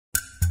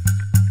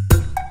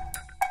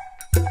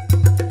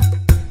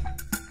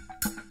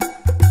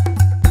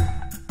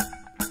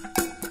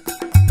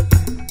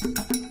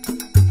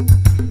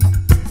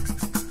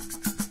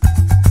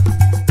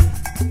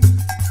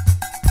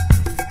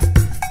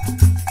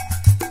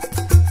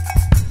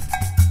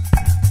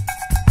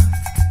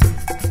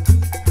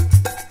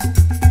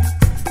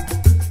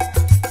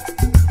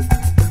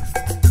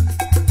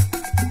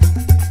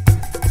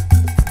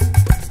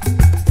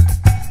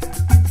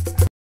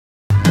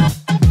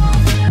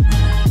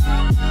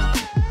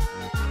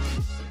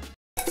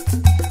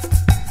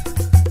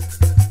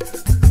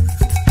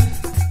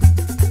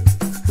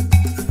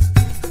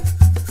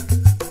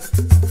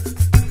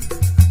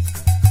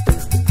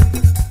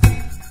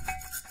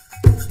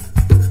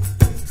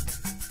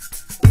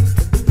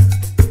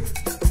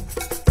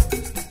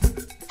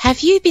Have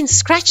you been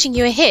scratching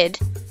your head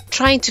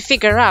trying to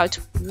figure out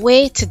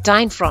where to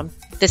dine from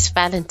this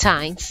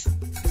Valentine's?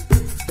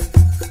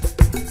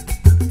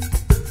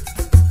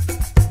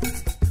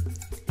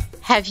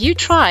 Have you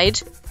tried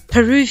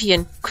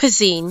Peruvian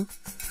cuisine?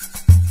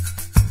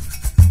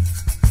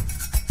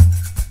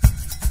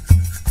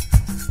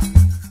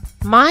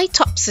 My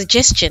top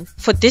suggestion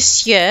for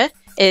this year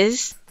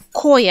is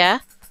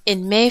COYA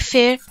in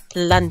Mayfair,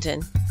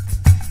 London.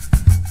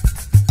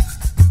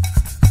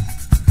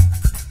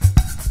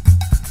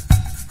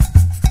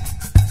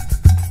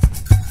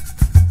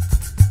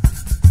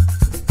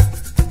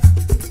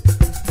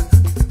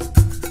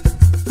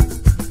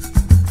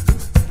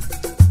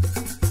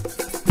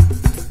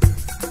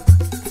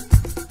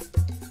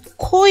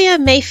 COYA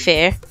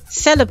Mayfair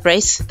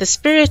celebrates the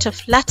spirit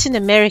of Latin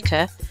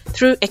America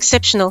through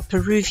exceptional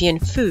Peruvian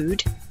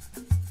food,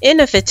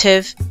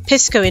 innovative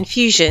pisco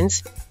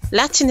infusions,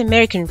 Latin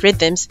American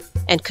rhythms,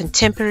 and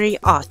contemporary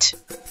art.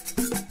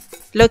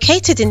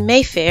 Located in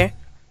Mayfair,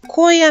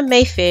 COYA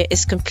Mayfair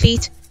is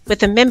complete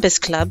with a members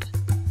club,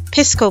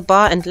 pisco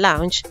bar and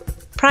lounge,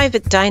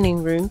 private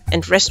dining room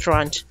and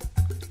restaurant.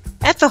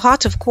 At the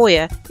heart of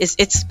COYA is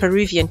its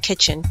Peruvian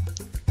kitchen.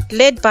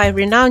 Led by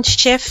renowned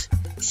chef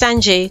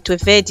Sanjay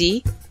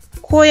Dwivedi,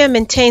 COYA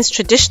maintains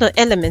traditional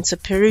elements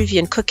of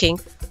Peruvian cooking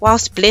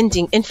whilst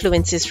blending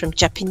influences from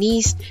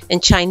Japanese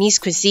and Chinese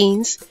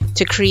cuisines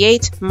to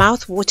create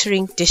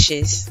mouth-watering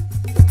dishes.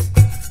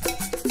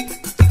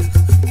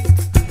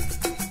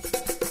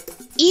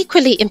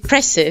 Equally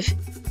impressive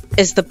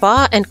is the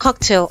bar and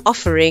cocktail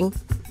offering,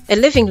 a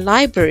living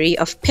library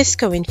of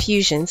pisco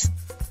infusions,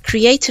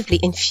 creatively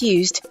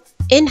infused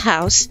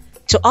in-house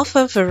to offer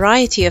a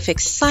variety of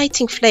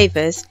exciting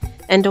flavors,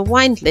 and a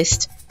wine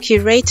list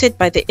curated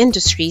by the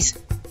industry's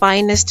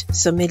finest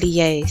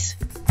sommeliers.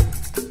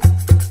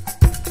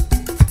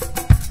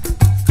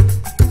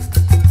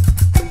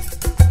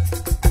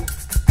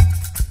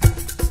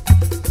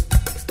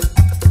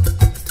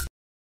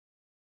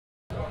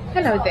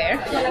 Hello there,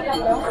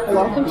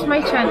 welcome to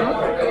my channel.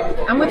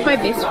 I'm with my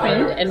best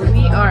friend and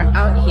we are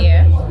out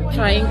here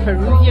trying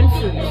Peruvian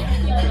food.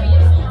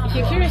 If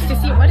you're curious to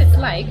see what it's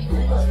like,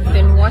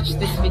 then watch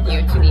this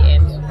video to the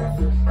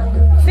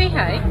end. Say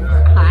hi.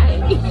 Hi.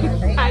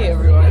 Hi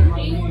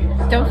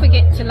everyone. Don't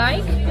forget to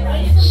like,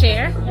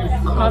 share,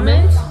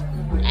 comment,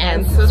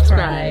 and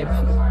subscribe.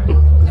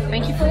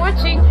 Thank you for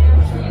watching.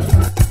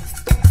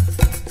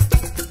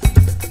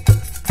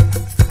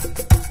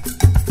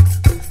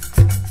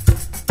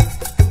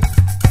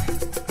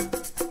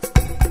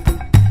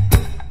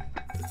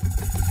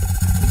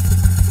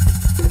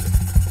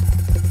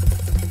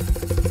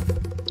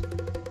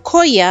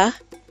 COYA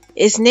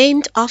is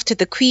named after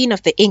the Queen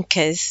of the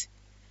Incas.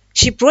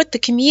 She brought the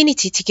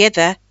community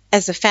together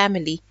as a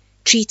family,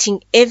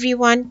 treating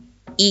everyone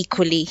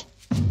equally.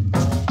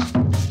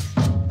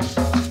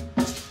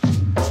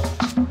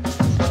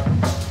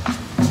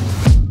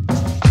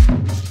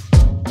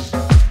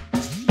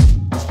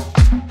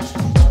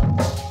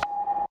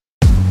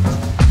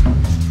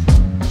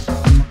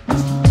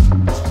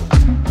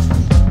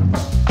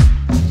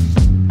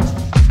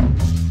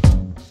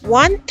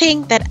 One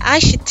thing that I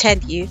should tell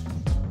you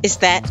is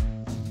that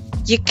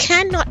you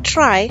cannot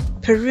try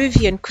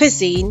Peruvian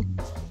cuisine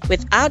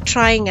without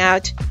trying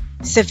out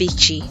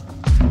ceviche.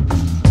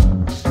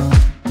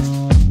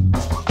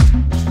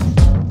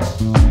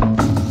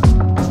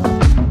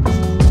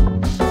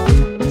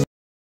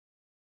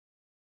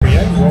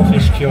 Raw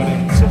fish cured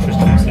in citrus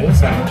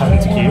juices and cut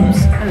into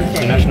cubes.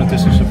 The national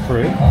dishes of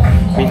Peru.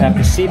 We have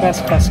the sea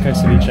bass classico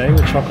ceviche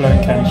with chocolate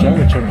and cancho,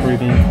 which are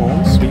Peruvian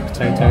corns, sweet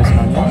potatoes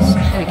and onions.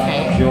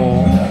 Okay.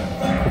 Your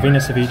Corvina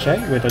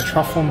ceviche with a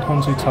truffle and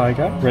ponzu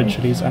tiger, red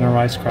chilies and a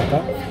rice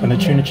cracker. And the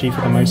tuna chief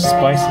with the most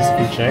spicy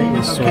ceviche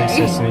with soy,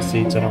 sesame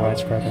seeds and a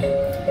rice cracker.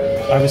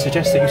 I would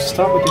suggest that you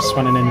start with this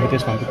one and end with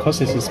this one because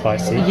this is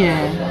spicy. Yeah.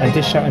 And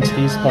dish out into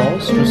these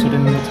bowls, drizzled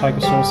in the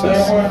tiger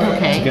sauces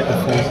to get the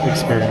full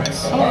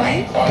experience.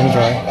 Alright.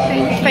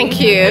 Enjoy.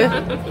 Thank you.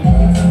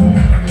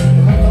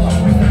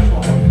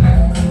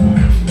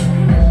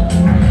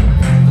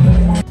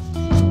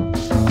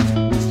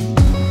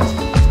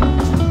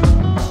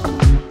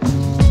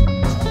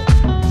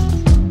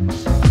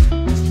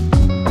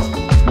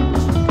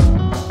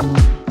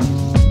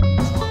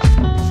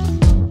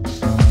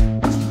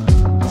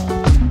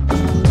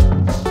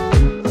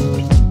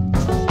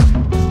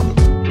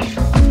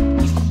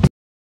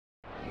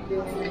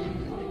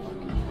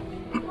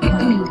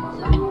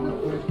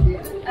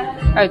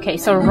 Okay,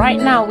 so right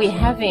now we're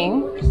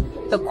having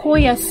the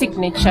COYA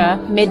signature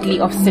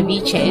medley of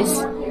ceviches.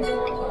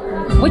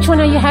 Which one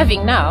are you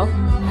having now?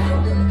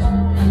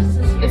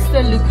 It's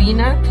the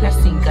Lupina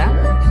Classica.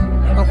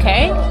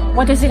 Okay,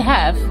 what does it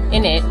have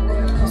in it?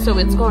 So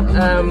it's got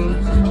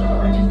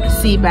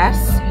sea bass,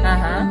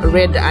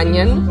 red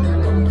onion.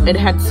 It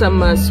had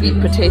some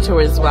sweet potato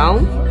as well.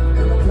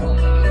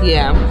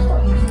 Yeah.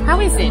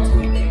 How is it?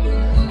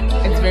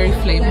 It's very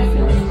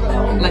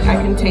flavorful. Like I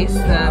can taste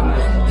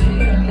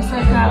it's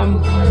like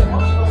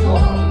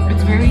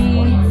it's very,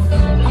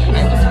 how can I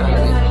describe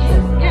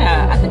it?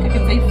 Yeah, I think I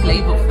can say flavorful.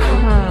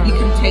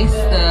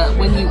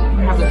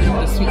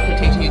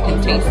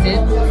 taste it.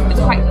 It's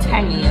quite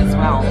tangy as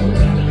well.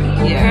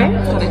 Yeah,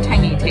 it's got a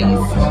tangy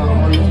taste.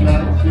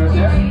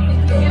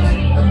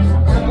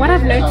 What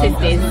I've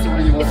noticed is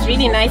it's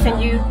really nice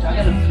and you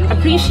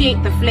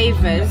appreciate the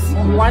flavors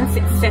once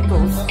it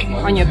settles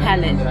on your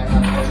palate.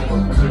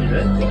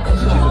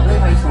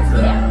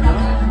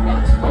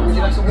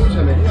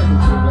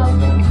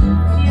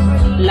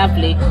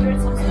 Lovely.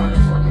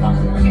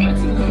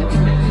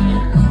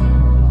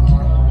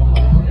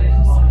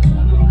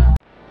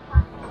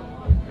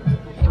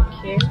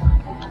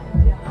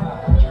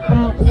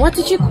 What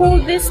did you call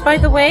this, by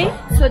the way?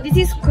 So this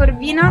is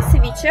corvina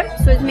ceviche,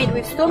 so it's made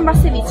with stone bass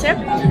ceviche.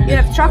 You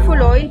have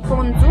truffle oil,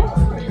 ponzu,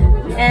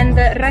 and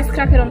rice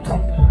cracker on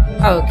top.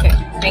 Oh, okay,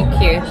 thank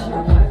you.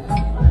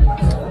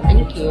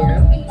 Thank you.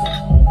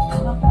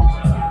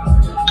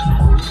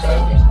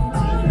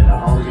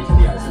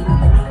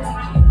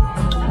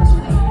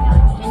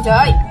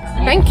 Enjoy!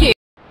 Thank you.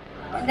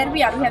 And then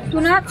we have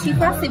tuna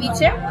chifa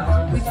ceviche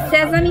with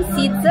sesame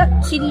seeds,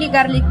 chili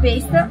garlic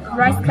paste,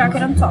 rice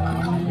cracker on top.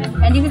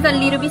 And this is a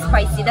little bit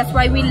spicy, that's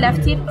why we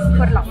left it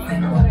for last.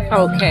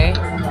 Okay.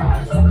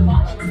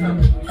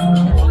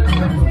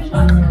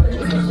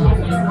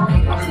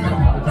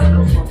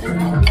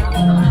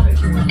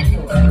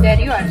 There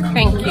you are.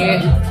 Thank you.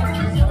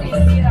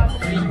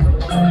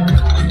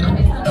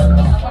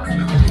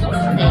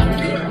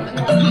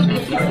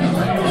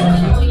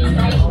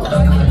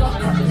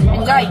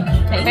 Enjoy!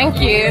 Thank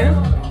you.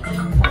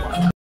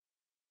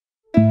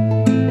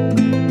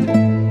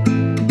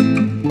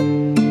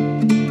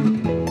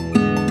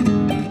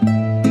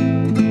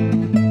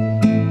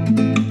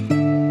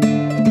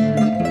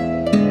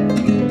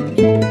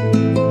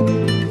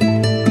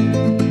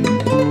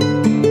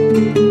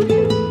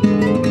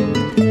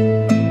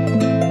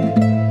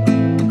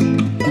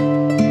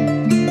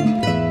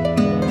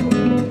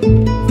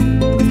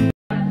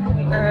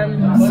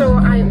 So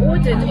I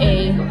ordered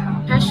a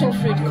passion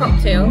fruit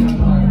cocktail.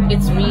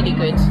 It's really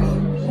good.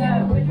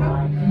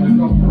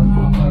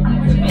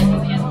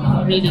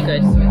 Really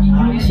good.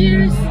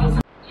 Cheers!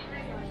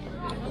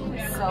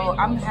 So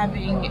I'm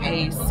having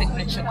a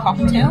signature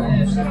cocktail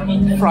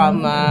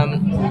from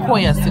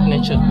COYA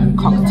signature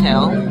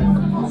cocktail.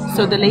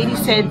 So the lady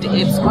said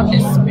it's got a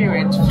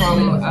spirit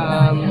from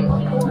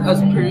a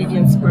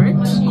Peruvian spirit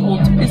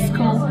called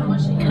Pisco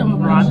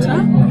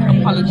Camarata.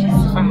 Apologies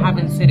if I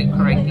haven't said it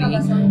correctly,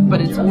 but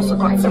it's also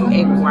got some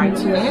egg white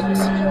in it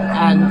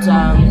and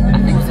I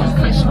think some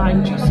fresh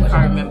lime juice if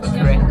I remember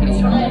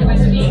correctly.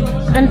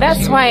 And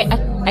that's why,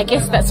 I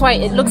guess that's why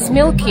it looks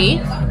milky.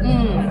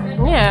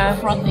 Yeah.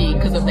 Frothy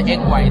because of the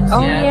egg whites.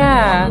 Oh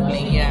yeah.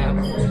 Probably, yeah.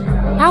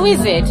 How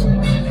is it?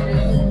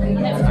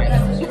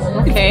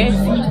 Okay.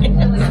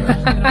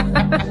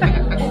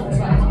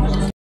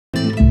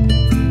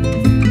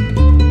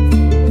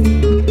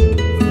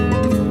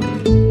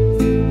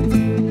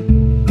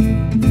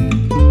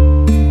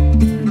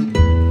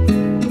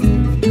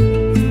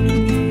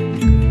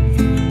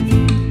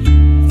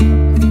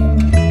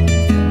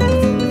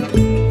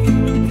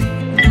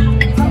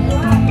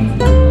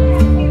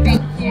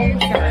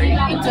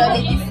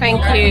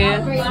 Thank you.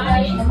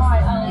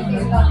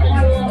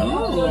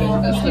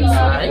 Ooh, this looks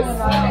nice.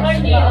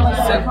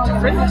 So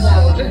different.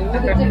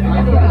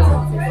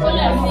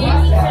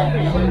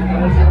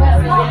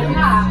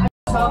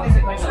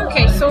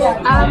 Okay, so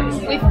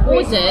we've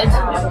ordered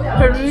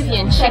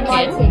Peruvian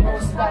chicken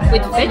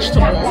with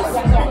vegetables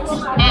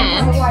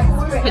and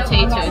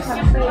potatoes.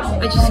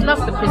 I just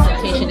love the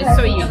presentation, it's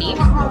so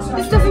unique.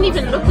 This doesn't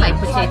even look like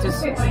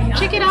potatoes.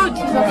 Check it out.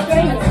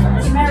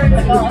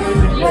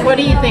 What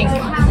do you think?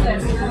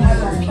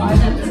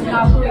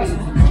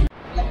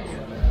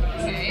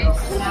 Okay,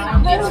 so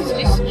let's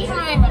just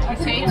try the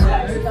potato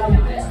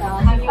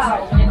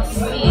and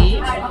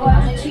see.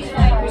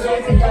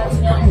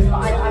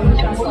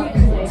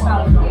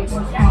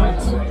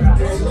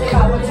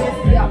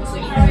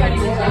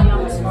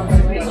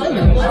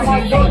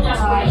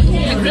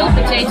 The grilled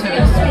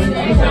potatoes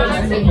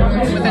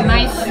with a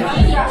nice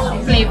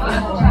flavor.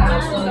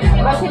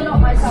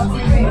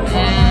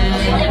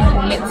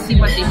 And let's see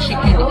what the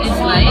chicken is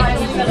like.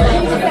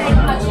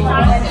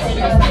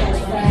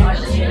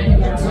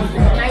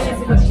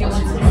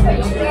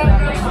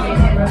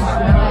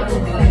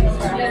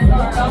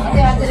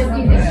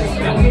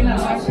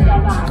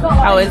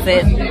 How is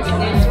it?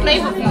 It's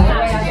flavorful.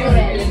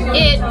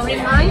 It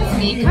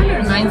kind of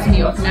reminds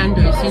me of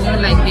Nando's, you know,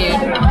 like their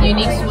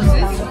unique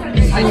sauces.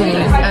 It's like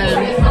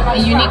a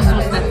unique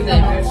sauce that they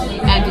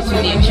added to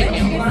their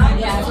chicken.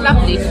 It's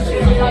lovely.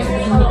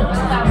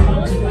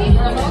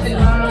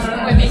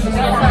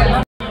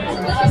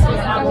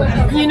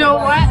 You know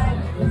what?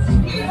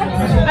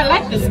 I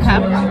like this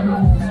cup. I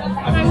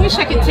wish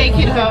I could take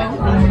it home.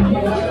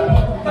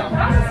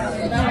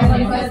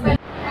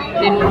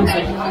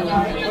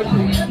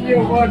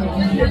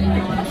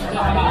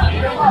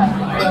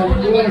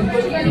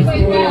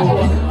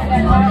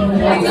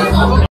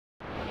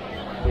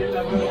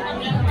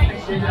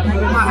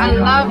 I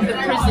love the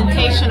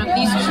presentation of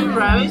these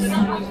churros.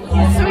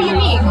 It's so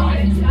unique.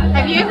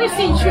 Have you ever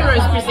seen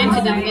churros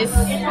presented in this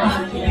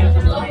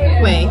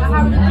way?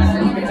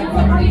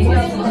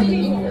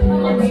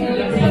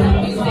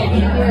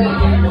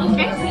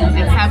 Okay,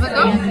 let's have a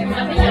go.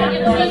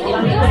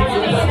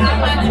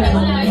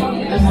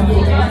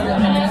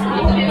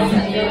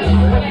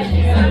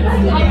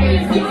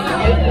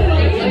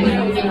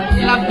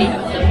 Lovely.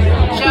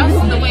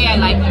 Just the way I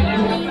like them.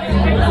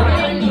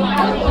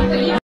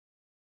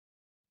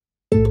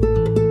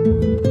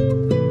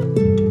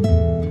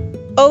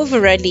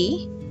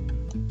 Overall,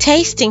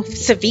 tasting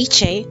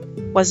ceviche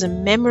was a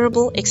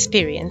memorable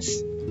experience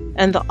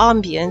and the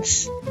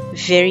ambience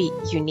very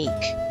unique.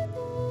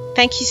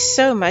 Thank you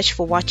so much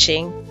for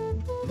watching.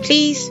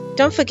 Please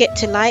don't forget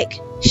to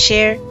like,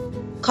 share,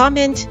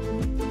 comment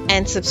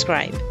and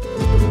subscribe.